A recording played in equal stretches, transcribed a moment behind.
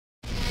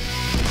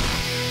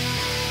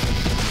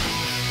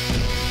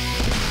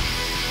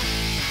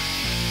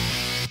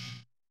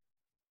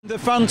The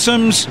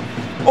Phantoms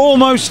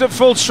almost at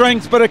full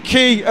strength, but a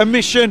key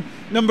omission.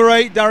 Number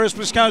 8, Darius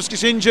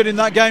Blaskowski's injured in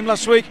that game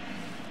last week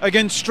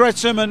against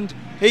Streatham, and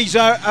he's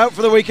out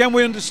for the weekend.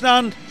 We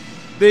understand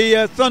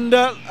the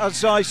Thunder,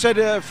 as I said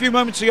a few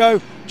moments ago,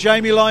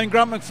 Jamie Lyon,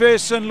 Grant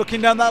McPherson, looking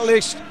down that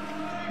list.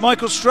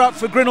 Michael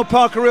Stratford, Grinnell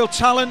Park, a real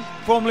talent,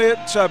 formerly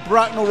at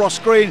Bracknell, Ross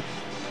Green.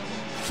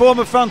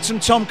 Former Phantom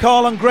Tom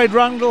Carlon, Greg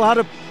Randall had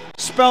a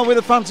spell with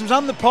the Phantoms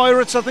and the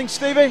Pirates, I think,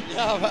 Stevie?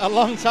 Yeah, a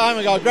long time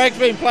ago. Greg's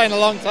been playing a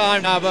long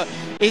time now, but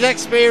he's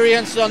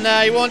experienced on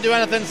there. He won't do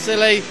anything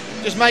silly.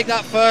 Just make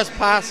that first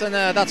pass, and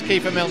that's key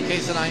for Milton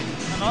Keynes tonight.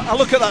 I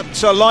look at that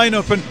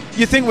lineup, and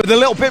you think with a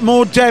little bit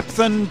more depth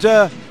and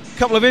a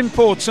couple of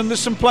imports, and there's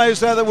some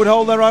players there that would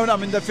hold their own. I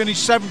mean, they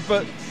finished 7th,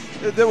 but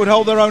that would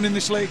hold their own in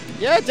this league.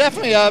 Yeah,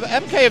 definitely.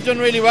 MK have done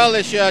really well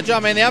this year. I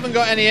mean, they haven't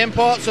got any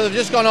imports, so they've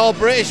just gone all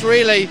British,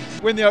 really.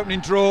 Win the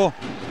opening draw,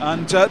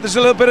 and there's a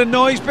little bit of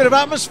noise, bit of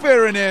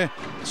atmosphere in here.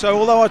 So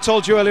although I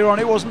told you earlier on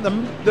it wasn't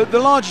the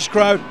largest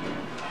crowd,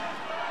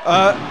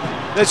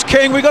 there's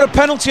King. We got a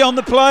penalty on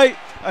the play,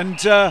 and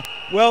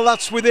well,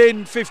 that's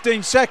within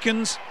 15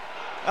 seconds,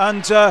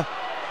 and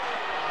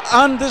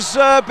there's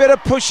a bit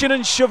of pushing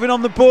and shoving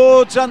on the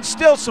boards, and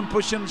still some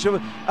pushing and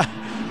shoving,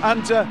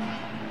 and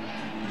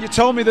you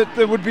told me that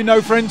there would be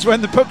no friends when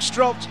the puck's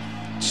dropped.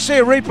 See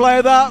a replay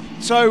of that.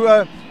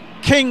 So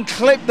King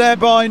clipped there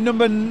by I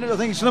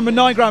think it's number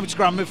 9, Grant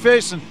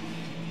McPherson.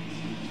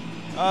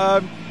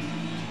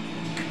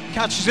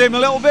 Catches him a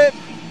little bit.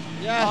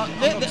 Yeah,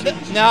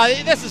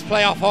 no, this is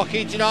playoff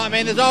hockey, do you know what I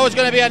mean? There's always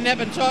going to be a nip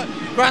and tuck.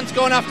 Grant's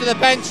going after the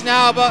bench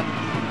now, but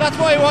that's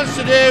what he wants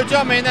to do, do you know what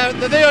I mean?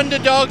 They're the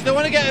underdogs, they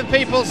want to get in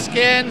people's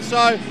skin,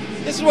 so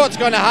this is what's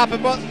going to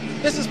happen, but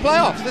this is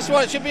playoffs, this is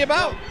what it should be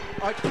about.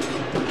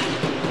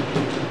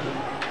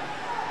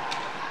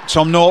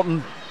 Tom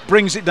Norton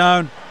brings it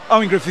down.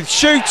 Owen Griffith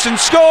shoots and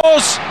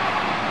scores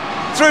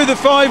through the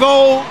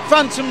 5-hole.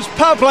 Phantoms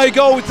power play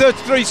goal with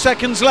 33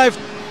 seconds left.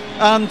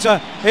 And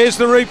here's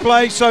the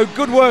replay. So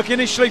good work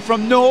initially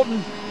from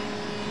Norton.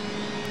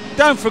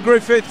 Down for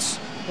Griffiths,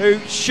 who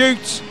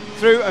shoots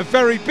through a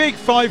very big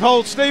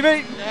 5-hole,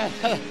 Stevie.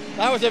 Yeah,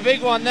 that was a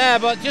big one there.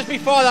 But just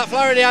before that,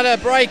 Flaherty had a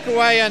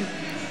breakaway, and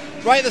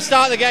right at the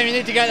start of the game, you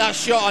need to get that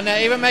shot on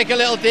there. Even make a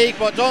little deke,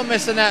 but don't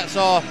miss the net.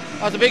 So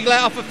that was a big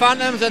let off for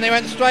Phantoms, and they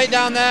went straight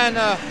down there, and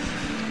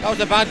that was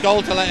a bad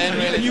goal to let in,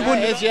 really.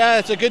 Yeah,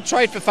 it's a good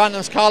trade for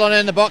Phantoms. Carlon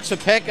in the box for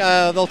pick.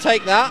 They'll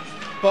take that.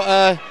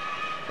 But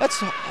let's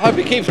hope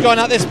he keeps going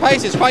at this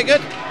pace. It's quite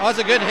good. That was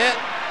a good hit.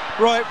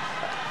 Right.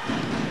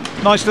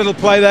 Nice little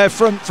play there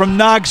from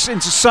Nags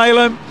into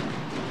Salem.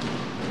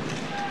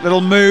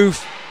 Little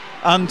move.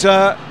 And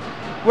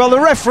well, the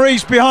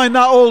referee's behind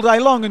that all day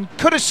long and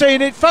could have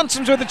seen it.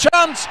 Phantoms with a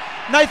chance.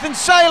 Nathan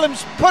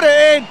Salem's put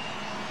it in.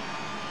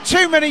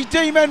 Too many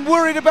D-men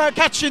worried about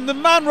catching the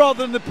man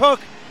rather than the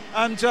puck.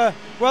 And,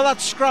 well,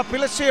 that's scrappy.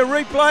 Let's see a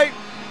replay.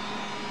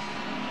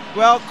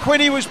 Well,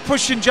 Quinney was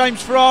pushing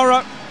James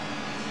Ferrara.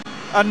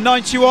 And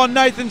 91,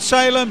 Nathan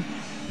Salem.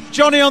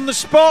 Johnny on the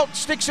spot,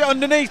 sticks it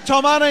underneath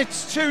Tom Annett.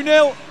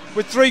 2-0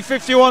 with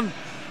 3:51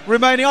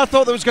 remaining. I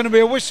thought there was going to be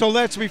a whistle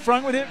there, to be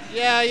frank with you.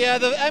 Yeah,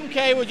 the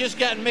MK were just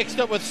getting mixed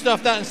up with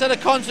stuff that instead of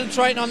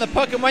concentrating on the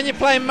puck, and when you're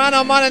playing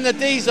man-on-man in the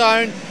D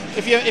zone,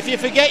 if you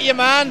forget your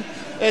man,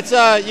 it's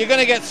you're going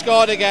to get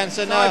scored against.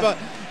 And but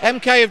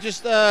MK have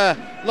just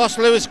lost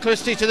Lewis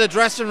Christie to the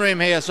dressing room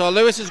here, so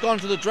Lewis has gone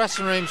to the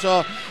dressing room,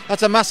 so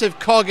that's a massive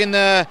cog in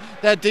their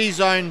D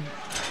zone,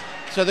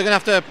 so they're going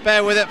to have to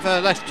bear with it for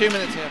the next 2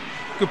 minutes here.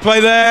 Good play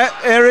there,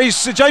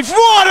 Aries to James.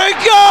 What a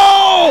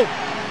goal!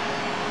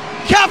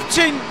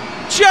 Captain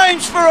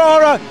James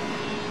Ferrara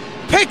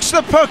picks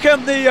the puck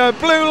on the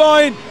blue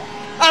line,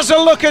 has a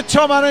look at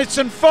Tom Annett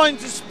and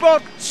finds a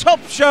spot top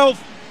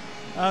shelf,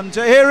 and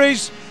here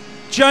is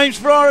James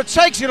Ferrara,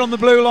 takes it on the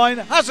blue line,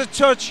 has a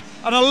touch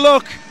and a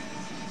look,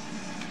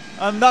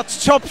 and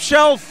that's top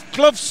shelf,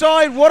 glove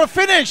side. What a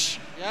finish!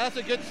 Yeah, that's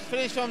a good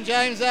finish from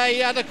James there. He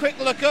had a quick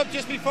look up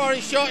just before he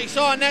shot. He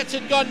saw a net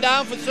had gone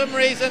down for some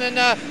reason, and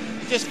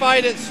just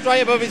fired it straight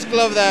above his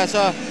glove there.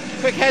 So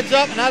quick heads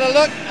up and had a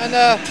look, and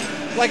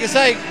like I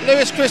say,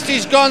 Lewis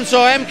Christie's gone, so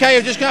MK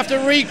are just going to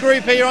have to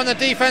regroup here on the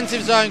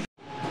defensive zone.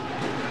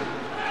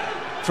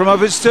 From our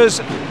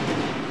visitors,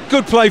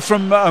 good play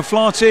from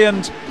Flaherty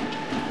and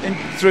in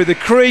through the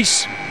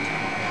crease,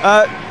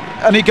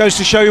 and it goes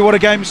to show you what a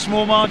game of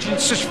small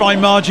margins, such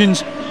fine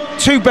margins.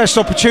 2 best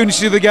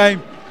opportunities of the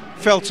game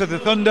fell to the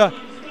Thunder,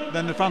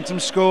 then the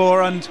Phantoms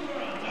score, and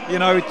you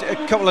know,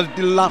 a couple of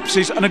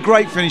lapses and a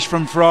great finish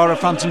from Ferrara.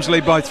 Phantoms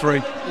lead by 3.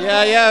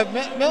 Yeah,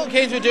 Milton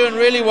Keynes were doing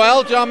really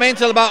well, do you know what I mean,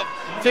 till about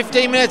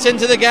 15 minutes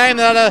into the game.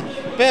 They had a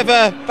bit of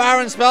a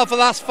barren spell for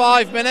the last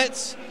 5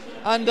 minutes,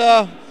 and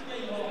the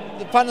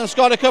Phantoms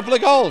scored a couple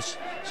of goals.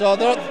 So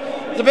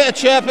there's a bit of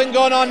chirping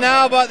going on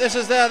now, but this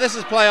is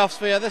playoffs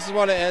for you. This is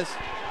what it is.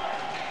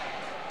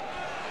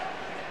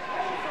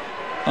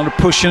 A lot of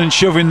pushing and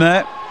shoving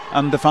there,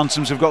 and the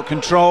Phantoms have got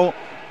control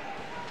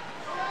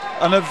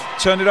and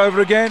have turned it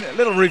over again. A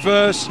little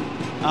reverse,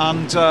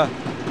 and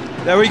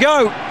there we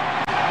go.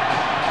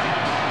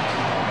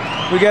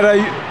 We get a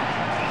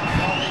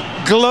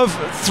glove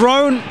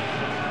thrown,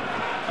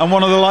 and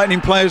one of the Lightning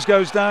players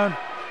goes down.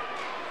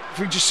 If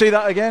we just see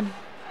that again.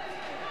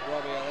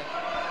 Robbie, I think.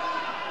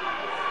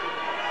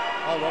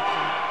 Oh,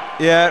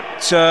 Robson. Yeah,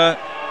 it's,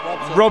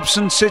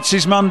 Robson sits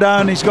his man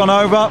down. He's gone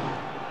over.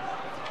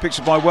 Picks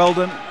up by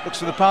Weldon. Looks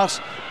for the pass.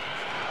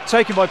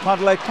 Taken by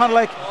Padalecki.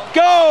 Padalecki.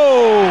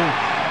 Goal!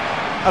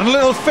 And a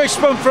little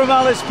fist bump from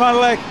Alice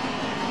Padalecki.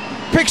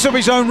 Picks up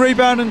his own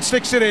rebound and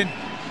sticks it in.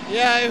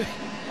 Yeah,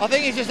 I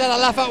think he's just had a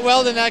laugh at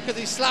Weldon there because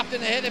he slapped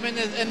and hit him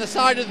in the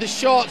side of the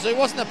short, so it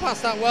wasn't a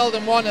pass that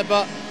Weldon wanted,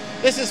 but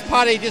this is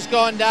Paddy just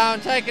going down,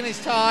 taking his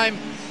time,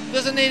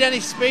 doesn't need any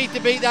speed to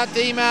beat that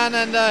D-man,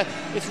 and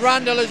it's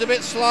Randall who's a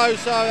bit slow,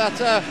 so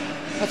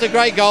that's a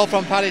great goal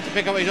from Paddy to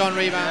pick up his own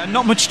rebound.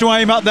 Not much to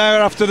aim at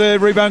there after the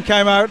rebound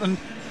came out, and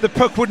the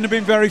puck wouldn't have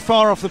been very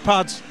far off the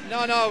pads.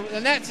 No,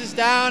 the nets is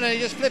down and he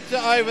just flips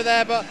it over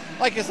there, but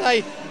like I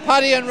say,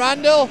 Paddy and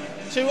Randall,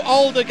 two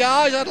older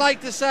guys, I'd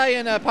like to say,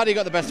 and Paddy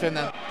got the best of him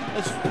there.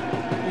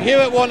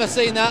 Hewitt wouldn't have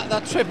seen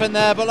that trip in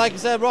there, but like I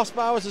said, Ross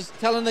Bowers is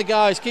telling the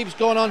guys, keeps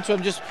going on to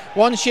him, just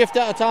one shift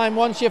at a time,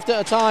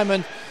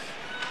 and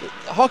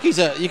hockey's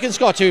you can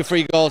score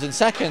 2-3 goals in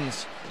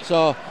seconds.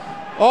 So,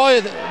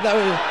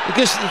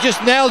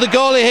 just nailed the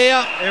goalie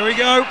here. Here we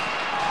go.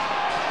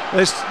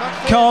 There's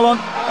Carlon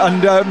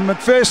and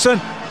McPherson,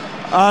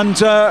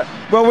 and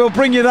well, we'll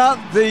bring you that.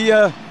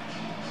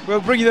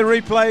 We'll bring you the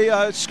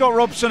replay. Scott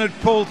Robson had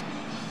pulled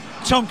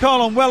Tom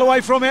Carlon well away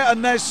from it,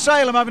 and there's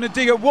Salem having a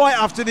dig at White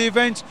after the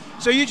event.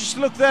 So you just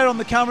look there on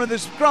the camera,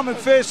 there's Grant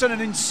McPherson,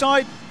 and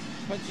inside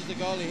punches the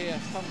goalie here,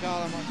 Tom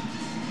Carlon.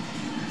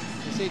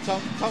 You see Tom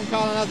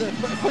Carlon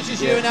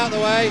pushes Ewan out the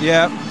way.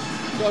 Yeah.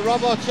 So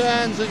Robbie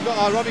turns and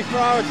Robbie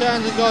Farrar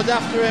turns and goes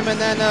after him, and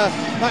then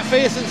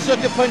McPherson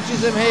sucker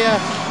punches him here,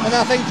 and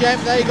I think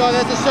James, there you go,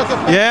 there's the sucker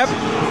punch.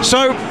 Yeah.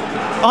 So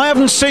I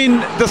haven't seen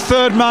the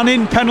third man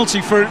in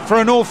penalty for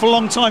an awful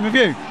long time, have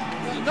you?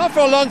 Not for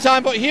a long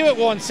time, but Hewitt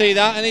won't see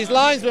that, and his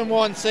linesman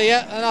won't see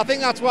it, and I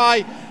think that's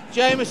why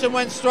Jameson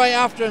went straight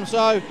after him.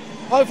 So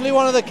hopefully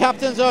one of the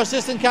captains or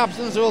assistant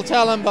captains will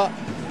tell him, but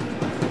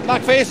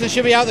McPherson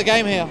should be out the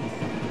game here.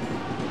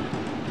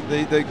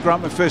 The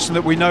Grant McPherson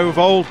that we know of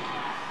old.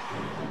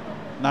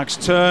 Nags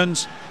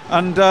turns,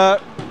 and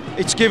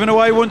it's given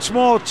away once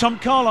more. Tom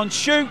Carlon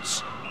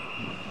shoots,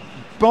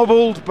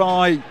 bobbled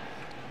by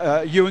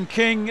Ewan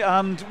King,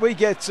 and we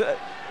get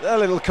a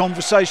little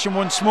conversation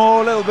once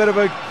more, a little bit of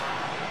a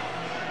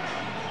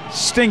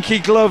stinky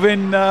glove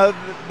in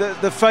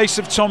the face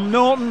of Tom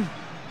Norton.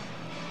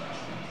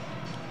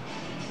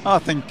 I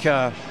think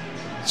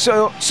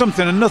so,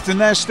 something and nothing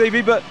there,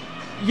 Stevie, but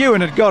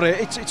Ewan had got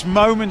it. It's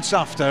moments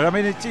after. I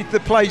mean,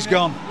 the play's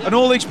gone, and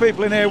all these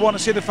people in here want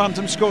to see the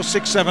Phantoms score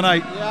 6, 7,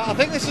 8. Yeah, I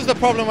think this is the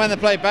problem when they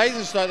play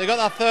Basingstoke. They got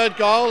that third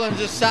goal and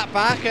just sat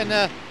back,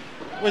 and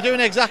we're doing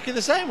exactly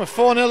the same. We're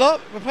 4-0 up.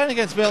 We're playing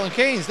against Milton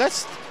Keynes.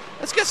 Let's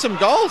get some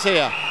goals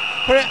here.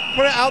 Put it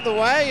out the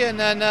way, and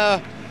then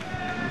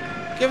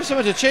give us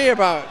something to cheer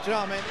about. Do you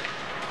know what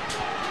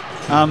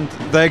I mean?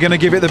 And they're going to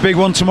give it the big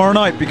one tomorrow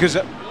night, because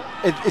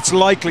it's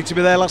likely to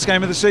be their last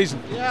game of the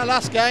season. Yeah,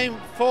 last game,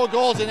 4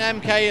 goals in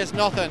MK is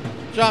nothing. Do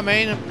you know what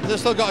I mean? They've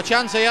still got a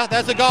chance here.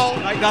 There's a goal.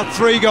 Make that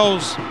 3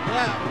 goals.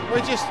 Yeah,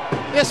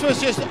 this was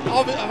just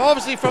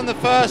obviously from the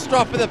first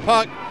drop of the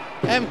puck.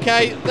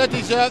 MK, they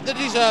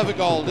deserve a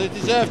goal. They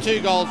deserve 2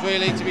 goals,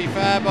 really, to be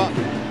fair. But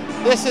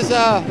this is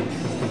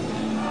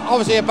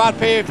obviously a bad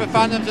period for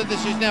Phantoms, and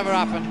this should never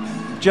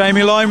happen.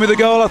 Jamie Lyne with a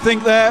goal, I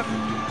think, there.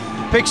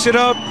 Picks it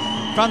up.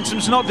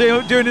 Phantoms not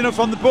doing enough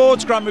on the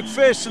boards. Grant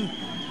McPherson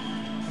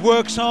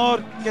works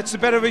hard, gets the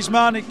better of his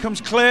man, it comes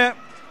clear,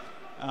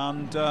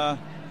 and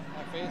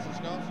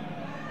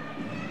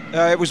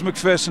it was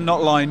McPherson,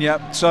 not Lyne,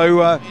 yeah.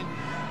 So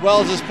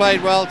Wells has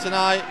played well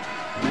tonight.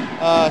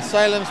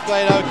 Salem's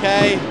played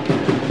okay. Do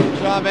you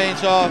know what I mean?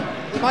 So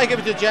they might give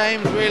it to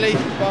James, really,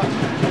 but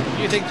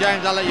do you think,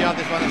 James? I'll let you have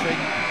this one this week.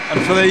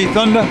 And for the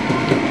Thunder,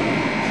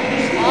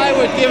 I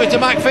would give it to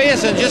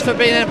McPherson just for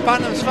being in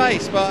Phantom's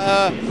face.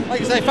 But like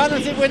I say,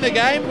 Phantoms did win the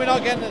game. We're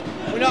not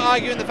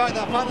arguing the fact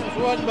that Phantoms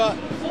won, but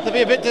they'll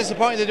be a bit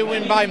disappointed they didn't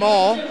win by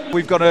more.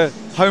 We've got a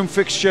home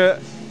fixture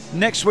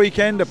next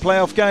weekend, a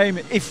playoff game,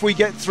 if we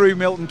get through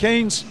Milton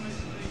Keynes.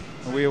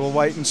 We will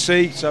wait and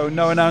see, so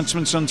no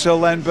announcements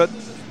until then, but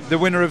the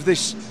winner of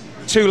this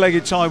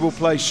 2-legged tie will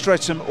play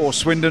Streatham or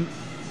Swindon.